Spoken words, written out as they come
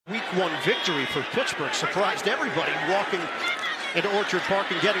Week 1 victory for Pittsburgh surprised everybody walking into Orchard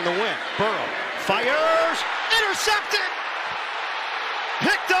Park and getting the win. Burrow fires, intercepted,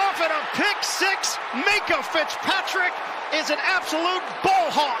 picked off at a pick six. Micah Fitzpatrick is an absolute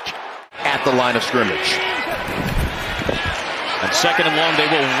ball hawk. At the line of scrimmage. And second and long, they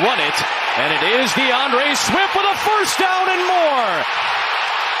will run it. And it is DeAndre Swift with a first down and more.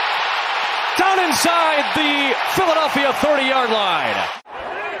 Down inside the Philadelphia 30-yard line.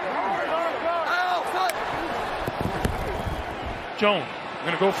 Jones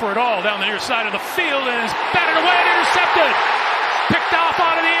going to go for it all down the near side of the field and is batted away and intercepted. Picked off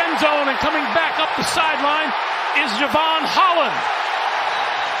out of the end zone and coming back up the sideline is Jevon Holland.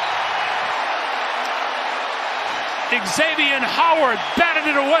 Xavier Howard batted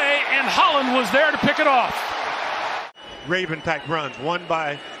it away, and Holland was there to pick it off. Raven-type runs, one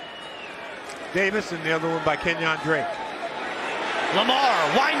by Davis and the other one by Kenyon Drake.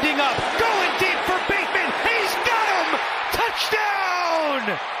 Lamar winding up, going deep for Bateman. He's got him!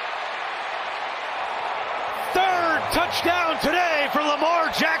 Touchdown! Third touchdown today for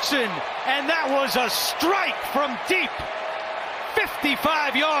Lamar Jackson, and that was a strike from deep.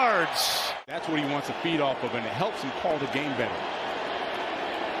 55 yards. That's what he wants to feed off of, and it helps him call the game better.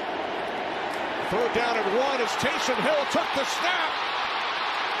 Third down and one as Taysom Hill took the snap.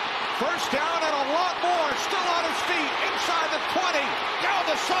 First down and a lot more. Still on his feet, inside the 20, down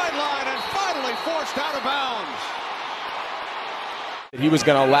the sideline, and finally forced out of bounds. He was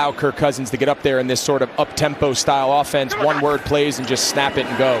going to allow Kirk Cousins to get up there in this sort of up-tempo style offense, one-word plays, and just snap it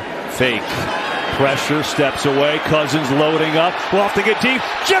and go. Fake. Pressure, steps away, Cousins loading up, will have to get deep,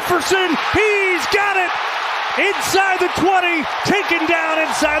 Jefferson, he's got it! Inside the 20, taken down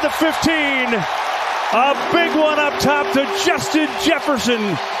inside the 15. A big one up top to Justin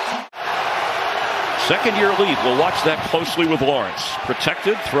Jefferson. Second-year lead. We'll watch that closely with Lawrence.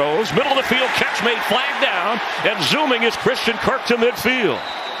 Protected, throws, middle of the field, catch made, flag down, and zooming is Christian Kirk to midfield.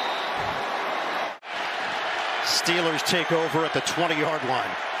 Steelers take over at the 20-yard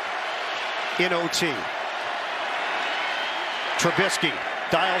line. In OT. Trubisky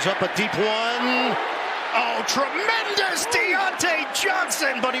dials up a deep one. Oh, tremendous Deontay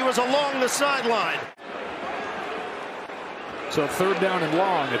Johnson, but he was along the sideline. So third down and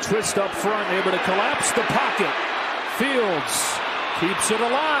long. A twist up front, able to collapse the pocket. Fields keeps it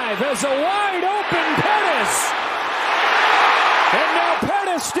alive as a wide open Pettis. And now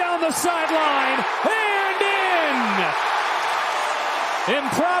Pettis down the sideline and in.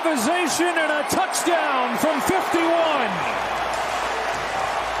 Improvisation and a touchdown from 51.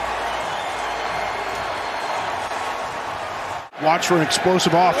 Watch for an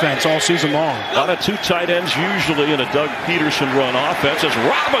explosive offense all season long. A lot of two tight ends usually in a Doug Peterson run offense as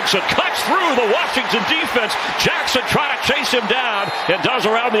Robinson cuts through the Washington defense. Jackson trying to chase him down and does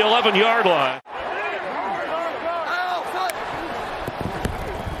around the 11-yard line.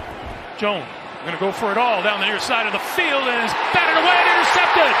 Jones going to go for it all down the near side of the field and is batted away and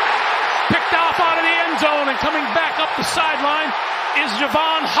intercepted. Picked off out of the end zone and coming back up the sideline is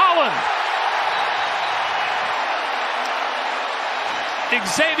Jevon Holland.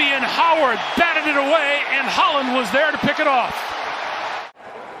 Xavier Howard batted it away, and Holland was there to pick it off.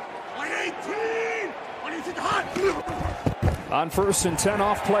 On 1st and 10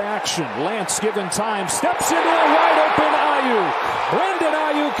 off play action. Lance given time, steps into a wide open Ayuk. Brandon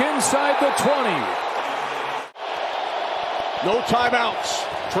Ayuk inside the 20. No timeouts.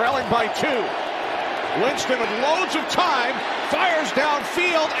 Trailing by 2. Winston with loads of time. Fires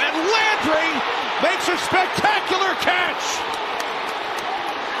downfield, and Landry makes a spectacular catch.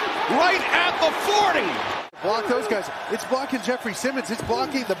 Right at the 40. Block those guys. It's blocking Jeffrey Simmons. It's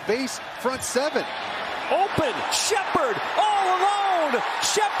blocking the base front 7. Open, Shepard all alone.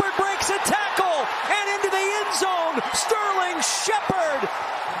 Shepard breaks a tackle and into the end zone. Sterling Shepard.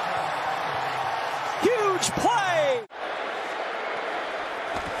 Huge play.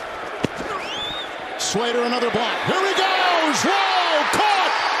 Slater another block. Here he goes. Whoa,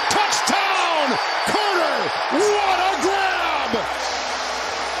 caught. Touchdown. Carter. What a grab.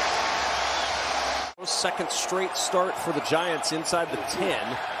 Second straight start for the Giants inside the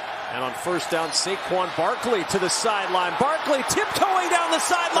 10. And on first down, Saquon Barkley to the sideline. Barkley tiptoeing down the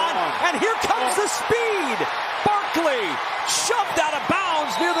sideline. And here comes the speed. Barkley shoved out of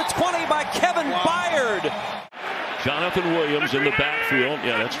bounds near the 20 by Kevin Byard. Jonathan Williams in the backfield.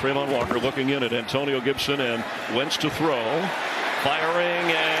 Yeah, that's Trayvon Walker looking in at Antonio Gibson and Wentz to throw. Firing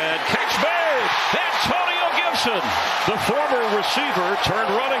and catch made. Antonio Gibson, the former receiver turned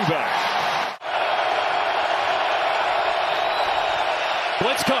running back.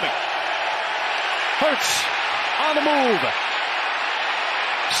 Blitz coming. Hurts on the move.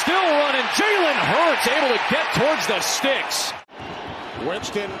 still running. Jalen Hurts able to get towards the sticks.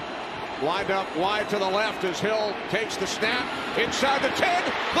 Winston lined up wide to the left as Hill takes the snap. Inside the 10,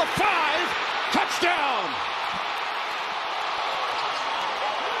 the 5, touchdown!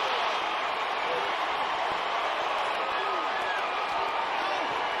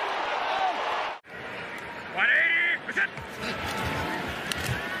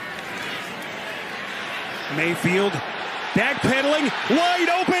 Mayfield backpedaling, wide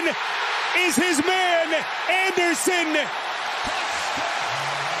open is his man, Anderson.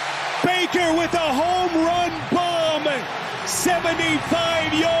 Baker with a home run bomb,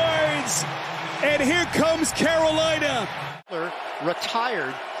 75 yards, and here comes Carolina.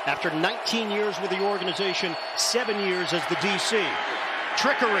 Retired after 19 years with the organization, 7 years as the DC.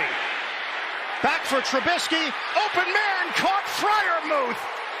 Trickery. Back for Trubisky. Open man caught Freiermuth.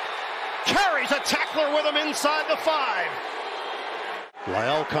 Carries a tackler with him inside the 5.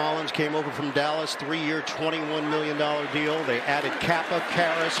 La'el Collins came over from Dallas, 3-year, $21 million deal. They added Kappa,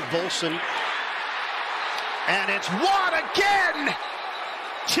 Karras, Volson. And it's Watt again!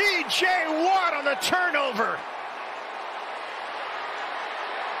 T.J. Watt on the turnover.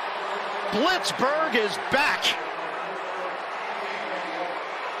 Blitzburg is back.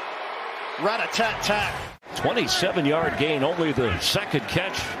 Rat-a-tat-tat. 27-yard gain, only the second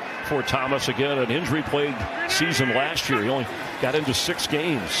catch for Thomas. Again, an injury-plagued season last year. He only got into 6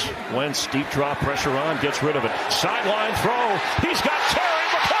 games. Wentz, deep drop, pressure on, gets rid of it. Sideline throw. He's got Terry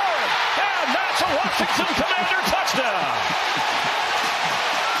McLaurin. And that's a Washington Commander touchdown.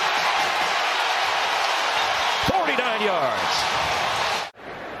 49 yards.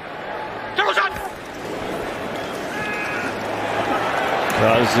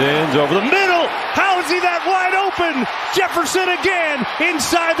 Cousins over the middle. How is he that wide open? Jefferson again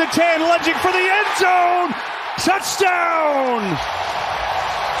inside the 10, lunging for the end zone. Touchdown!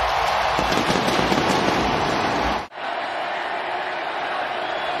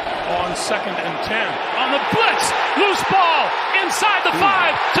 On 2nd and 10. On the blitz. Loose ball. Inside the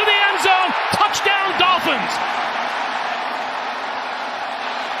 5. To the end zone. Touchdown Dolphins.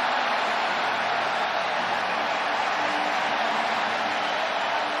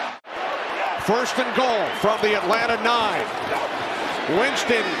 First and goal from the Atlanta 9.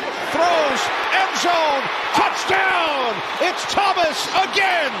 Winston throws, end zone, touchdown! It's Thomas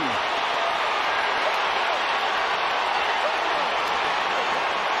again!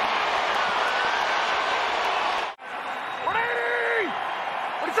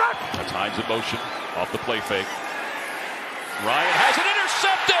 That's Hines in motion off the play fake. Ryan has it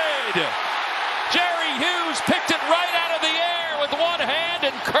intercepted! Jerry Hughes picked it right out of the air with one hand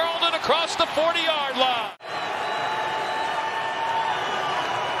and curled it across the 40-yard line.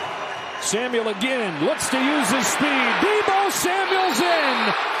 Samuel again looks to use his speed. Deebo Samuel's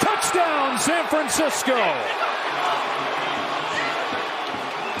in. Touchdown, San Francisco.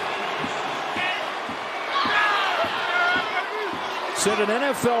 Set an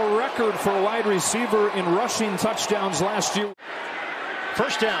NFL record for a wide receiver in rushing touchdowns last year.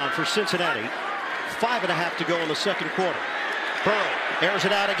 First down for Cincinnati. 5.5 to go in the second quarter. Burrow airs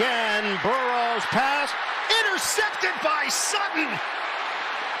it out again. Burrow's pass intercepted by Sutton.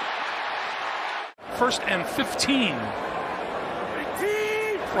 1st and 15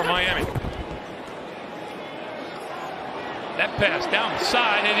 for Miami. That pass down the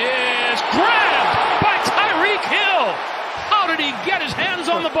side. It is grabbed by Tyreek Hill. How did he get his hands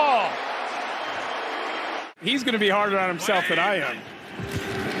on the ball? He's going to be harder on himself than I am.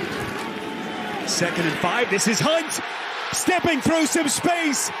 2nd and 5. This is Hunt stepping through some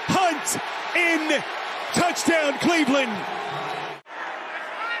space. Hunt in. Touchdown, Cleveland.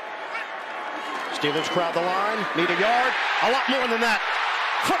 Steelers crowd the line, need a yard, a lot more than that.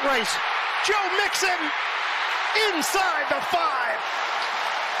 Foot race, Joe Mixon inside the 5.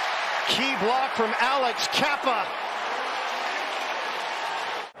 Key block from Alex Kappa.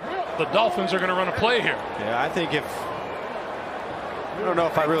 The Dolphins are going to run a play here. Yeah, I don't know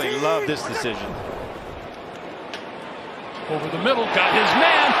if I really love this decision. Over the middle, got his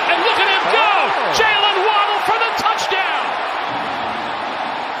man, and look at him go! Jalen Waddle for the touchdown!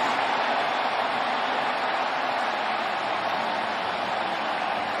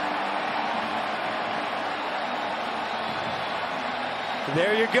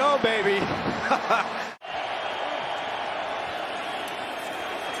 There you go, baby.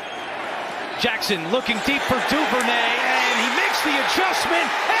 Jackson looking deep for Duvernay, and he makes the adjustment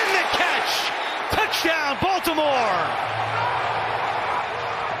and the catch. Touchdown, Baltimore.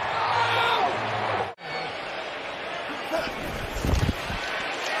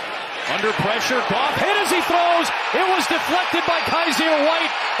 Under pressure, Goff hit as he throws. It was deflected by Kaiser White,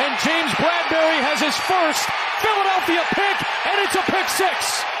 and James Bradbury has his first Philadelphia pick, and it's a pick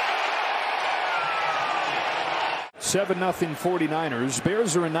six. 7-0 49ers.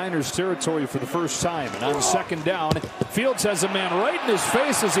 Bears are in Niners territory for the first time. And on second down, Fields has a man right in his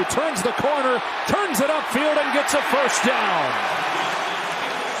face as he turns the corner, turns it upfield, and gets a first down.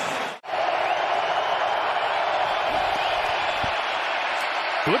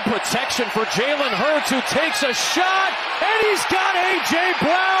 Good protection for Jalen Hurts, who takes a shot, and he's got A.J.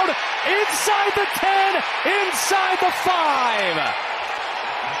 Brown inside the 10, inside the 5.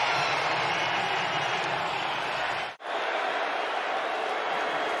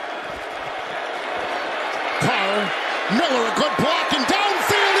 Miller, a good block, and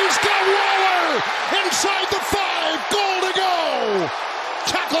downfield he's got Waller inside the 5, goal to go.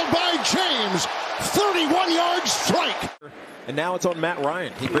 Tackled by James, 31-yard strike. And now it's on Matt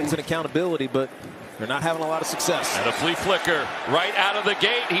Ryan. He brings in accountability, but they're not having a lot of success. And a flea flicker right out of the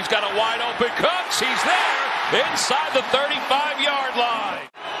gate. He's got a wide open Cooks. He's there inside the 35-yard line.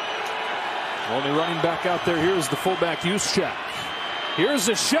 Only running back out there here is the fullback Juszczyk. Here's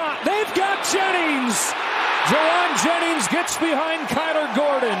a shot. They've got Jennings. Jawan Jennings gets behind Kyler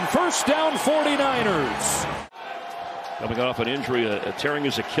Gordon. First down, 49ers. Coming off an injury, tearing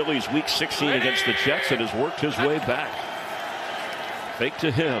his Achilles week 16 against the Jets, and has worked his way back. Fake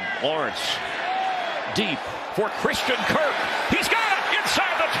to him. Lawrence deep for Christian Kirk. He's got it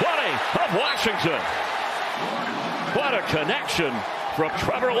inside the 20 of Washington. What a connection from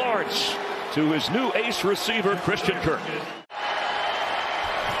Trevor Lawrence to his new ace receiver, Christian Kirk.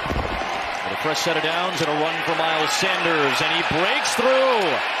 Fresh set of downs and a run for Miles Sanders, and he breaks through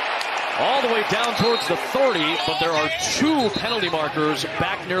all the way down towards the 30, but there are 2 penalty markers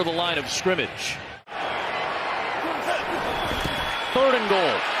back near the line of scrimmage. 3rd and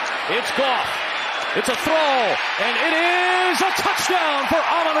goal. It's Goff. It's a throw, and it is a touchdown for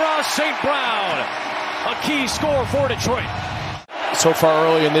Amon-Ra St. Brown. A key score for Detroit. So far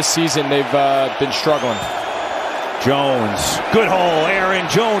early in this season, they've been struggling. Jones, good hole. Aaron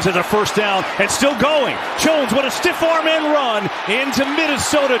Jones has a first down and still going. Jones with a stiff arm and run into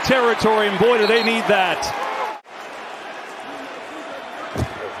Minnesota territory, and boy, do they need that.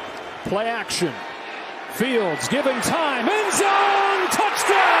 Play action. Fields giving time. End zone.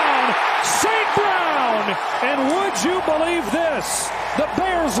 Touchdown. St. Brown. And would you believe this? The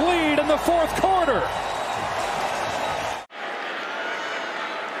Bears lead in the 4th quarter.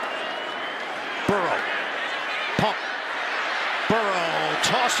 Burrow. Pump. Burrow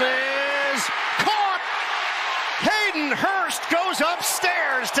tosses. Caught. Hayden Hurst goes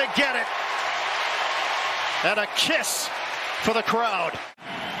upstairs to get it. And a kiss for the crowd.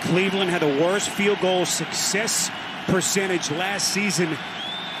 Cleveland had the worst field goal success percentage last season.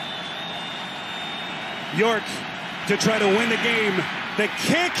 York to try to win the game. The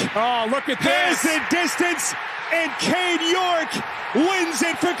kick. Oh, look at this. There's the distance, and Cade York wins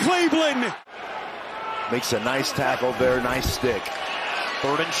it for Cleveland. Makes a nice tackle there, nice stick.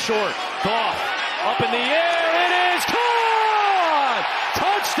 3rd and short. Goff up in the air. It is caught!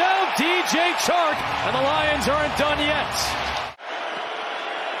 Touchdown, DJ Chark, and the Lions aren't done yet.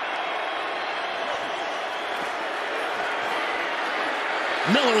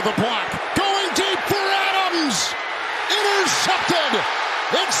 Miller the block. Going deep for Adams. Intercepted.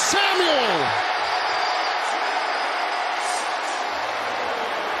 It's Samuel.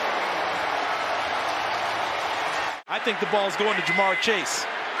 I think the ball's going to Jamar Chase.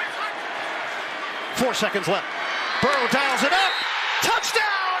 4 seconds left. Burrow dials it up.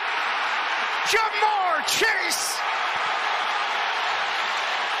 Touchdown! Jamar Chase!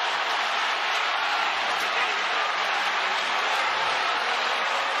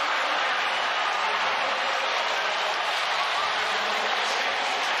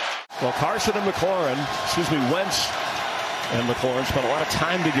 Well, Carson and Wentz and McLaurin spent a lot of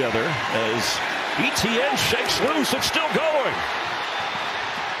time together as ETN shakes loose. It's still going.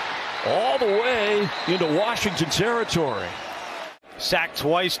 All the way into Washington territory. Sacked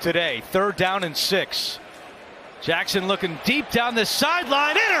twice today. 3rd down and 6. Jackson looking deep down the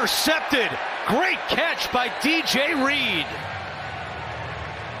sideline. Intercepted. Great catch by DJ Reed.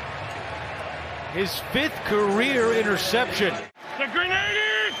 His 5th career interception. The grenade!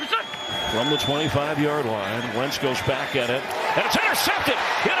 From the 25-yard line, Wentz goes back at it, and it's intercepted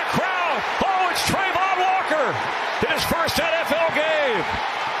in a crowd. Oh, it's Trayvon Walker in his first NFL game.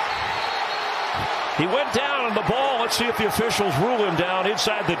 He went down on the ball. Let's see if the officials rule him down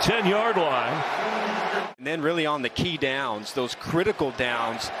inside the 10-yard line. And then really on the key downs, those critical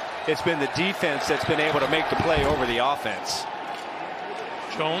downs, it's been the defense that's been able to make the play over the offense.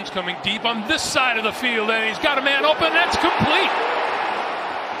 Jones coming deep on this side of the field, and he's got a man open. That's complete.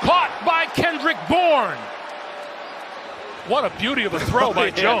 Caught by Kendrick Bourne. What a beauty of a throw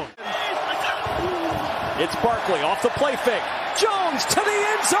by Jones. It's Barkley off the play fake. Jones to the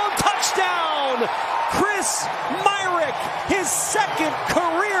end zone, touchdown! Chris Myrick, his second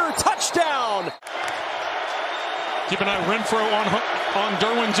career touchdown. Keep an eye, Renfro on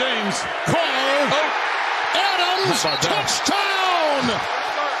Derwin James. Adams, touchdown!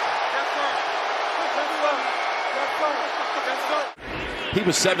 He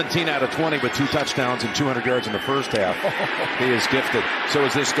was 17 out of 20 with 2 touchdowns and 200 yards in the first half. He is gifted. So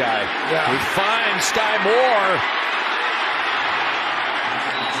is this guy. He finds Sky Moore.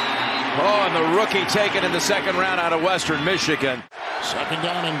 Oh, and the rookie taken in the second round out of Western Michigan. Second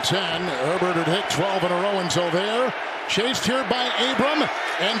down and 10. Herbert had hit 12 in a row until there. Chased here by Abram.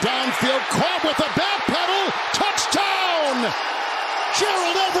 And downfield, caught with a back pedal. Touchdown!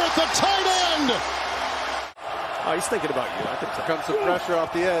 Gerald Everett, the tight end. Oh, he's thinking about you. I think so. Comes some pressure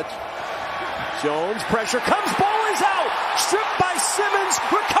off the edge. Jones, pressure comes, ball is out. Stripped by Simmons,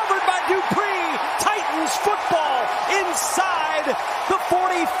 recovered by Dupree. Titans football inside the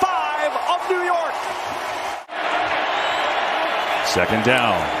 45 of New York. Second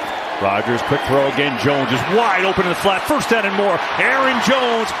down. Rodgers, quick throw again. Jones is wide open in the flat. First down and more. Aaron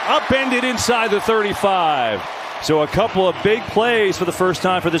Jones upended inside the 35. So a couple of big plays for the first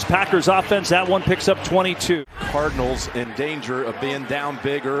time for this Packers offense. That one picks up 22. Cardinals in danger of being down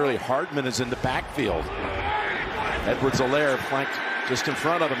big early. Hardman is in the backfield. Edwards-Helaire flanked just in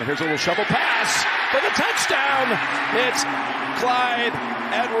front of him. Here's a little shovel pass for the touchdown. It's Clyde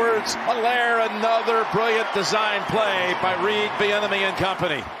Edwards-Helaire. Another brilliant design play by Reed Bieniemy and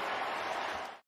company.